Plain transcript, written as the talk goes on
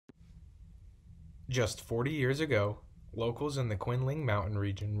Just 40 years ago, locals in the Qinling mountain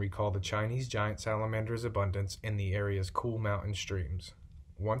region recall the Chinese giant salamander's abundance in the area's cool mountain streams.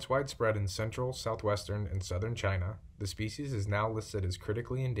 Once widespread in central, southwestern, and southern China, the species is now listed as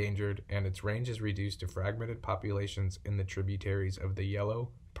critically endangered and its range is reduced to fragmented populations in the tributaries of the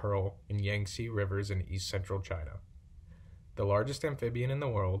Yellow, Pearl, and Yangtze rivers in east-central China. The largest amphibian in the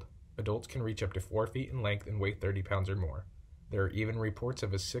world, adults can reach up to 4 feet in length and weigh 30 pounds or more. There are even reports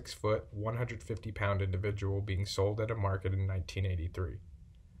of a 6-foot, 150-pound individual being sold at a market in 1983.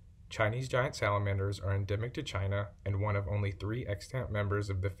 Chinese giant salamanders are endemic to China and one of only 3 extant members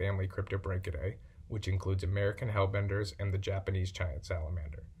of the family Cryptobranchidae, which includes American hellbenders and the Japanese giant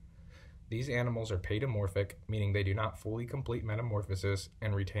salamander. These animals are paedomorphic, meaning they do not fully complete metamorphosis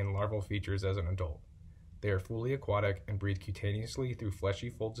and retain larval features as an adult. They are fully aquatic and breathe cutaneously through fleshy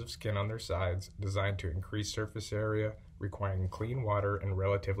folds of skin on their sides, designed to increase surface area, requiring clean water and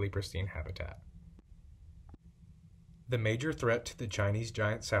relatively pristine habitat. The major threat to the Chinese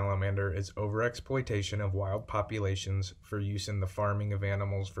giant salamander is overexploitation of wild populations for use in the farming of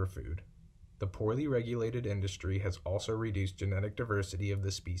animals for food. The poorly regulated industry has also reduced genetic diversity of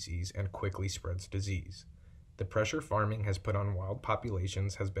the species and quickly spreads disease. The pressure farming has put on wild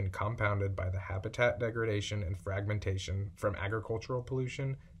populations has been compounded by the habitat degradation and fragmentation from agricultural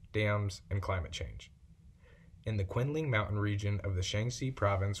pollution, dams, and climate change. In the Qinling mountain region of the Shaanxi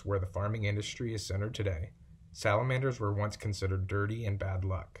Province, where the farming industry is centered today, salamanders were once considered dirty and bad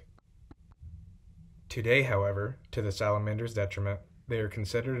luck. Today, however, to the salamander's detriment, they are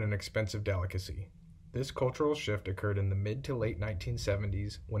considered an expensive delicacy. This cultural shift occurred in the mid to late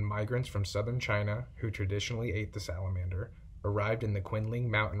 1970s when migrants from southern China, who traditionally ate the salamander, arrived in the Qinling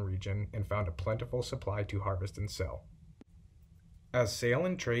mountain region and found a plentiful supply to harvest and sell. As sale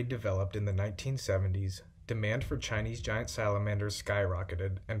and trade developed in the 1970s, demand for Chinese giant salamanders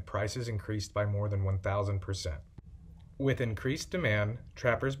skyrocketed and prices increased by more than 1,000%. With increased demand,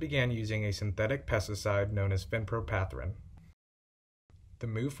 trappers began using a synthetic pesticide known as fenpropathrine. The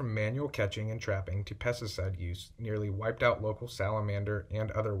move from manual catching and trapping to pesticide use nearly wiped out local salamander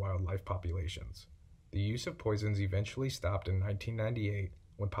and other wildlife populations. The use of poisons eventually stopped in 1998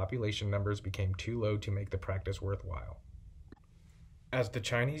 when population numbers became too low to make the practice worthwhile. As the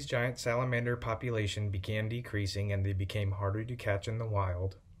Chinese giant salamander population began decreasing and they became harder to catch in the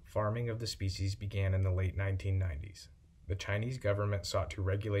wild, farming of the species began in the late 1990s. The Chinese government sought to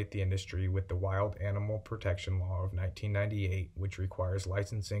regulate the industry with the Wild Animal Protection Law of 1998, which requires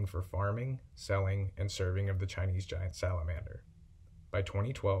licensing for farming, selling, and serving of the Chinese giant salamander. By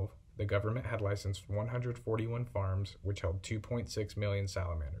 2012, the government had licensed 141 farms, which held 2.6 million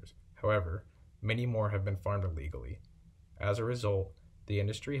salamanders. However, many more have been farmed illegally. As a result, the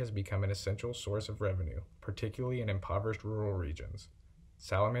industry has become an essential source of revenue, particularly in impoverished rural regions.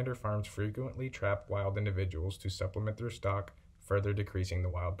 Salamander farms frequently trap wild individuals to supplement their stock, further decreasing the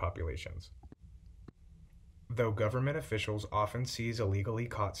wild populations. Though government officials often seize illegally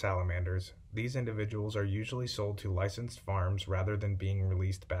caught salamanders, these individuals are usually sold to licensed farms rather than being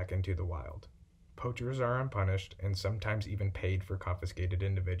released back into the wild. Poachers are unpunished and sometimes even paid for confiscated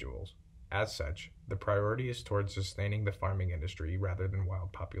individuals. As such, the priority is towards sustaining the farming industry rather than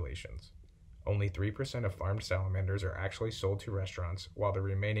wild populations. Only 3% of farmed salamanders are actually sold to restaurants, while the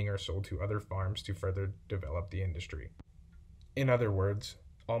remaining are sold to other farms to further develop the industry. In other words,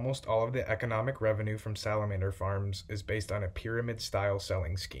 almost all of the economic revenue from salamander farms is based on a pyramid-style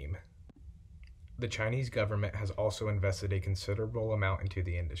selling scheme. The Chinese government has also invested a considerable amount into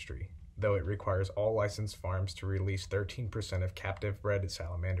the industry, though it requires all licensed farms to release 13% of captive-bred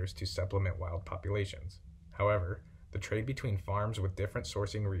salamanders to supplement wild populations. However, the trade between farms with different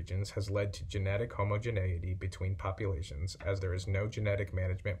sourcing regions has led to genetic homogeneity between populations, as there is no genetic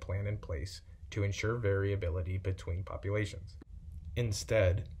management plan in place to ensure variability between populations.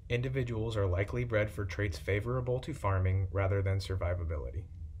 Instead, individuals are likely bred for traits favorable to farming rather than survivability.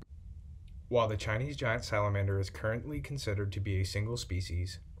 While the Chinese giant salamander is currently considered to be a single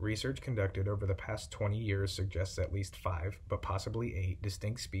species, research conducted over the past 20 years suggests at least 5, but possibly 8,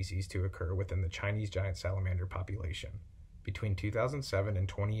 distinct species to occur within the Chinese giant salamander population. Between 2007 and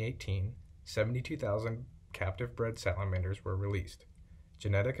 2018, 72,000 captive-bred salamanders were released.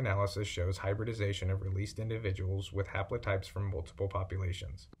 Genetic analysis shows hybridization of released individuals with haplotypes from multiple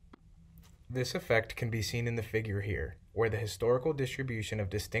populations. This effect can be seen in the figure here, where the historical distribution of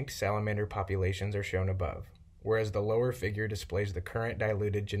distinct salamander populations are shown above, whereas the lower figure displays the current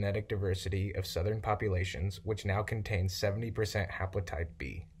diluted genetic diversity of southern populations, which now contains 70% haplotype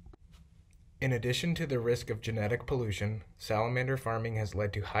B. In addition to the risk of genetic pollution, salamander farming has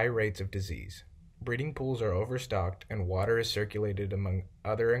led to high rates of disease. Breeding pools are overstocked and water is circulated among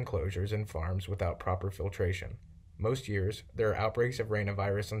other enclosures and farms without proper filtration. Most years, there are outbreaks of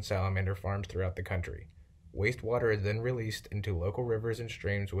rhinovirus on salamander farms throughout the country. Wastewater is then released into local rivers and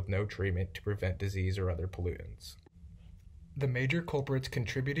streams with no treatment to prevent disease or other pollutants. The major culprits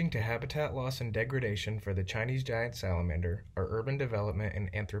contributing to habitat loss and degradation for the Chinese giant salamander are urban development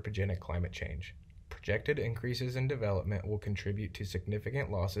and anthropogenic climate change. Projected increases in development will contribute to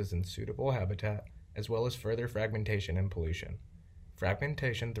significant losses in suitable habitat, as well as further fragmentation and pollution.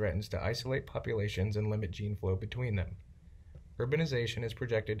 Fragmentation threatens to isolate populations and limit gene flow between them. Urbanization is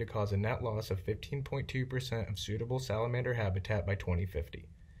projected to cause a net loss of 15.2% of suitable salamander habitat by 2050.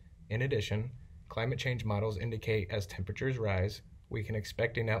 In addition, climate change models indicate as temperatures rise, we can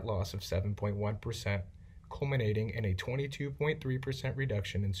expect a net loss of 7.1%, culminating in a 22.3%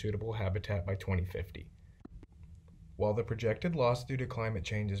 reduction in suitable habitat by 2050. While the projected loss due to climate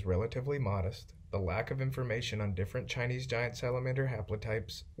change is relatively modest, the lack of information on different Chinese giant salamander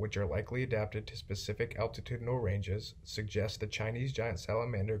haplotypes, which are likely adapted to specific altitudinal ranges, suggests the Chinese giant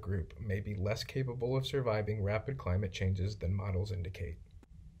salamander group may be less capable of surviving rapid climate changes than models indicate.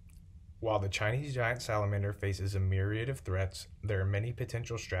 While the Chinese giant salamander faces a myriad of threats, there are many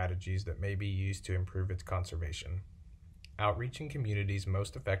potential strategies that may be used to improve its conservation. Outreach in communities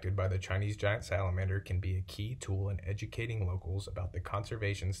most affected by the Chinese giant salamander can be a key tool in educating locals about the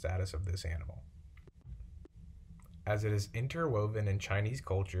conservation status of this animal. As it is interwoven in Chinese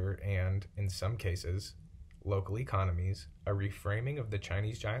culture and, in some cases, local economies, a reframing of the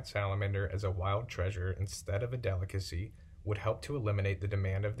Chinese giant salamander as a wild treasure instead of a delicacy would help to eliminate the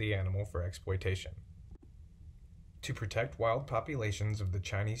demand of the animal for exploitation. To protect wild populations of the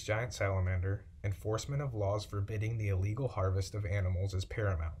Chinese giant salamander, enforcement of laws forbidding the illegal harvest of animals is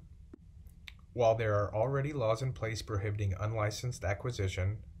paramount. While there are already laws in place prohibiting unlicensed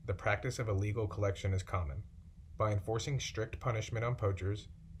acquisition, the practice of illegal collection is common. By enforcing strict punishment on poachers,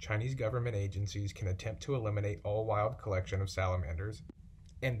 Chinese government agencies can attempt to eliminate all wild collection of salamanders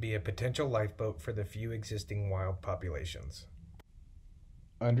and be a potential lifeboat for the few existing wild populations.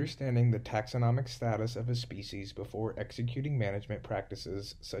 Understanding the taxonomic status of a species before executing management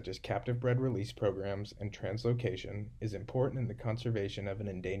practices such as captive bred release programs and translocation is important in the conservation of an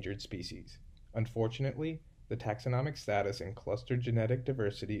endangered species. Unfortunately, the taxonomic status and clustered genetic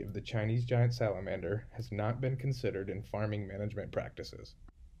diversity of the Chinese giant salamander has not been considered in farming management practices.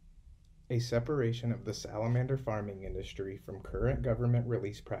 A separation of the salamander farming industry from current government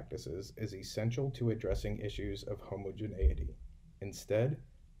release practices is essential to addressing issues of homogeneity. Instead,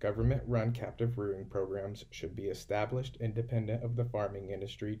 government-run captive rearing programs should be established independent of the farming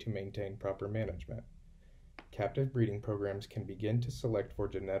industry to maintain proper management. Captive breeding programs can begin to select for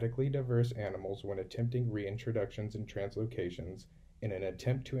genetically diverse animals when attempting reintroductions and translocations in an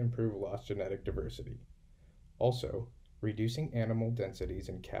attempt to improve lost genetic diversity. Also, reducing animal densities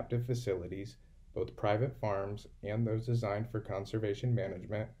in captive facilities, both private farms and those designed for conservation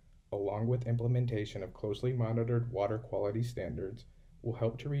management, along with implementation of closely monitored water quality standards, will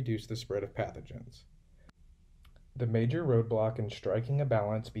help to reduce the spread of pathogens. The major roadblock in striking a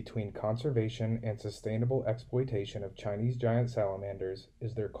balance between conservation and sustainable exploitation of Chinese giant salamanders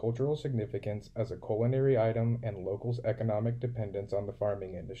is their cultural significance as a culinary item and locals' economic dependence on the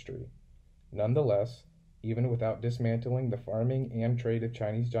farming industry. Nonetheless, even without dismantling the farming and trade of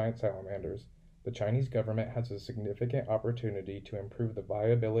Chinese giant salamanders, the Chinese government has a significant opportunity to improve the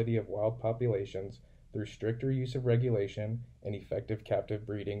viability of wild populations through stricter use of regulation and effective captive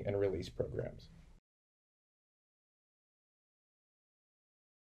breeding and release programs.